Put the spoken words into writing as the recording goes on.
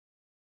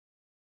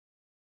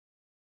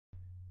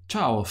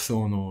Ciao,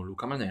 sono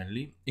Luca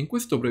Manelli e in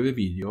questo breve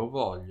video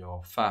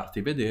voglio farti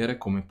vedere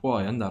come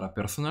puoi andare a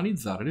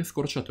personalizzare le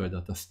scorciatoie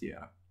da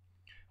tastiera.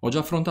 Ho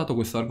già affrontato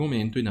questo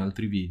argomento in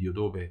altri video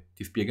dove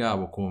ti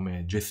spiegavo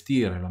come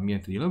gestire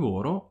l'ambiente di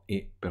lavoro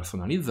e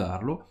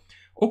personalizzarlo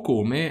o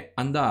come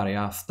andare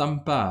a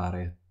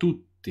stampare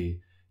tutti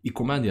i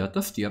comandi da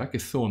tastiera che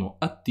sono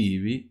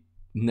attivi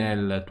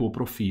nel tuo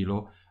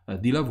profilo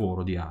di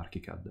lavoro di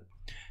ARCHICAD.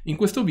 In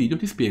questo video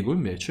ti spiego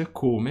invece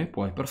come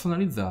puoi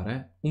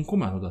personalizzare un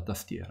comando da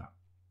tastiera.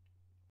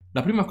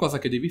 La prima cosa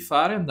che devi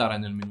fare è andare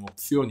nel menu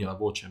Opzioni alla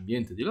voce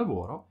Ambiente di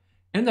Lavoro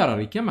e andare a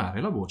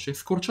richiamare la voce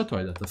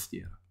Scorciatoie da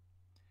tastiera.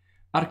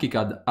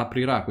 ARCHICAD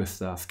aprirà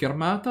questa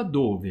schermata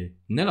dove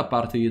nella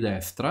parte di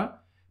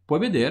destra puoi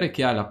vedere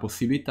che hai la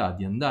possibilità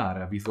di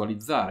andare a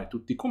visualizzare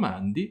tutti i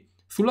comandi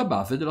sulla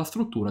base della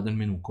struttura del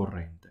menu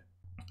corrente.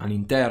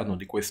 All'interno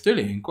di questo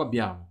elenco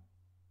abbiamo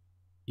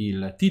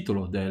il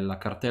titolo della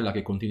cartella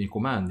che contiene i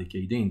comandi, che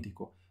è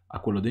identico a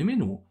quello dei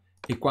menu,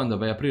 e quando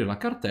vai a aprire la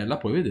cartella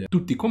puoi vedere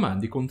tutti i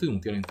comandi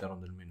contenuti all'interno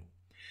del menu.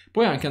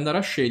 Puoi anche andare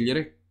a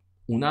scegliere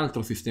un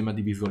altro sistema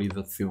di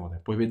visualizzazione,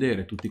 puoi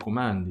vedere tutti i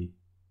comandi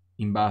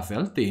in base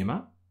al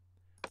tema,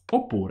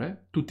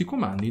 oppure tutti i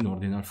comandi in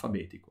ordine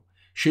alfabetico.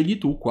 Scegli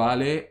tu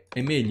quale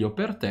è meglio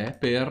per te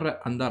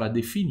per andare a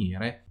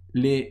definire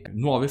le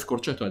nuove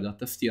scorciatoie da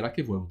tastiera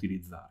che vuoi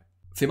utilizzare.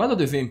 Se vado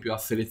ad esempio a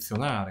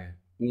selezionare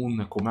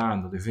un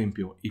comando, ad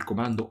esempio il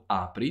comando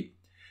apri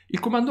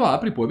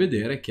puoi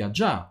vedere che ha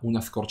già una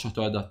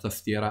scorciatoia da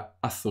tastiera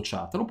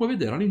associata, lo puoi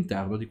vedere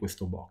all'interno di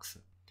questo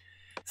box.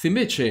 Se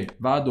invece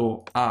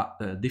vado a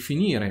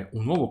definire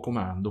un nuovo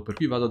comando, per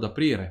cui vado ad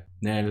aprire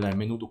nel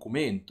menu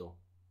documento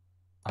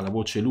alla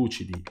voce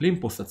lucidi le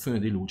impostazioni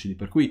dei lucidi,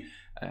 per cui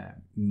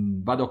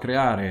vado a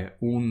creare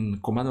un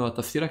comando da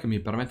tastiera che mi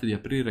permette di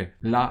aprire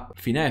la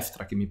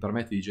finestra che mi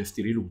permette di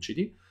gestire i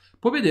lucidi,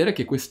 puoi vedere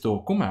che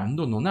questo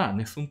comando non ha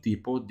nessun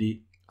tipo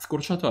di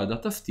scorciatoia da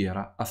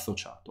tastiera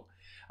associato.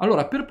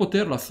 Allora, per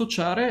poterlo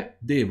associare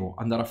devo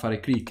andare a fare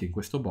clic in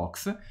questo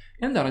box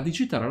e andare a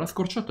digitare la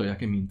scorciatoia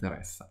che mi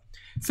interessa.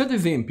 Se ad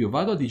esempio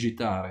vado a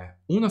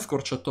digitare una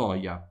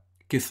scorciatoia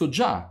che so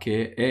già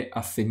che è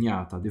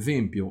assegnata, ad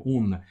esempio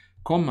un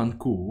Command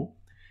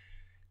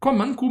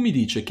Q mi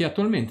dice che è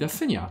attualmente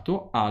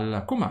assegnato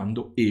al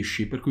comando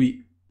esci, per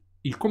cui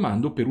il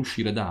comando per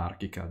uscire da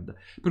ARCHICAD.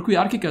 Per cui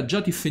ARCHICAD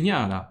già ti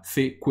segnala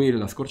se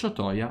quella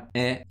scorciatoia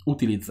è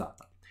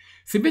utilizzata.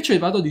 Se invece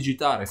vado a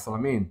digitare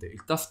solamente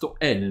il tasto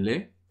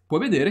L, puoi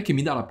vedere che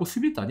mi dà la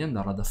possibilità di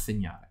andarla ad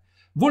assegnare.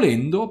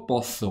 Volendo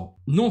posso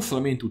non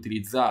solamente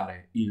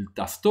utilizzare il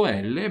tasto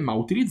L, ma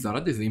utilizzare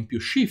ad esempio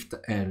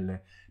Shift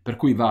L, per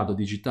cui vado a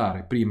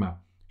digitare prima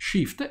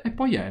Shift e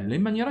poi L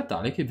in maniera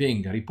tale che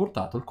venga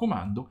riportato il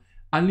comando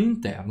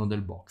all'interno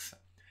del box.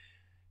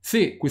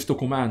 Se questo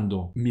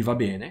comando mi va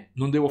bene,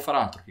 non devo fare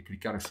altro che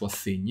cliccare su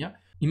assegna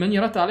in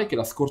maniera tale che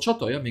la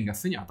scorciatoia venga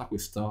assegnata a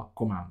questo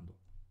comando.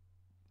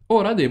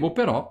 Ora devo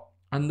però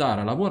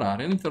andare a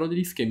lavorare all'interno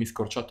degli schemi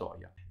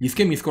scorciatoia. Gli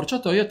schemi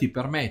scorciatoia ti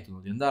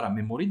permettono di andare a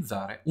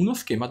memorizzare uno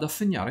schema da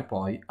assegnare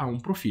poi a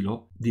un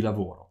profilo di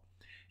lavoro.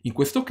 In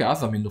questo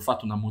caso, avendo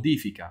fatto una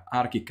modifica,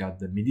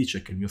 ARCHICAD mi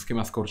dice che il mio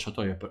schema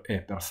scorciatoia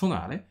è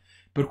personale,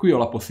 per cui ho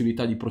la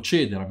possibilità di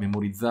procedere a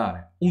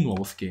memorizzare un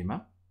nuovo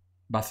schema.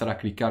 Basterà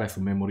cliccare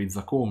su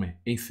memorizza come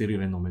e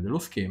inserire il nome dello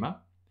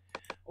schema,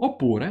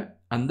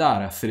 oppure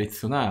andare a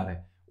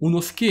selezionare uno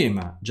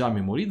schema già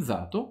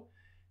memorizzato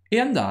e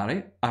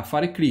andare a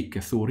fare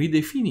clic su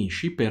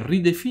ridefinisci per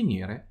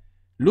ridefinire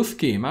lo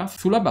schema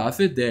sulla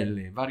base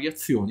delle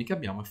variazioni che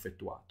abbiamo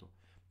effettuato.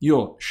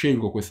 Io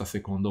scelgo questa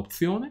seconda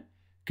opzione,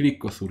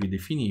 clicco su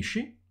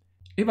ridefinisci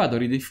e vado a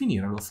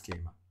ridefinire lo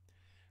schema.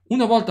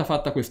 Una volta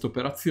fatta questa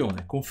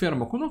operazione,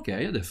 confermo con OK,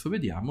 adesso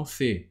vediamo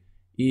se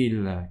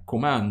il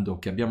comando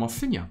che abbiamo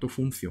assegnato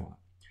funziona.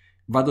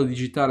 Vado a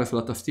digitare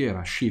sulla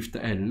tastiera Shift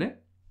L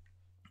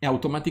e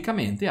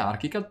automaticamente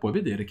ARCHICAD puoi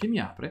vedere che mi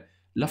apre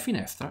la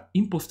finestra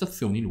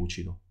impostazioni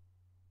lucido.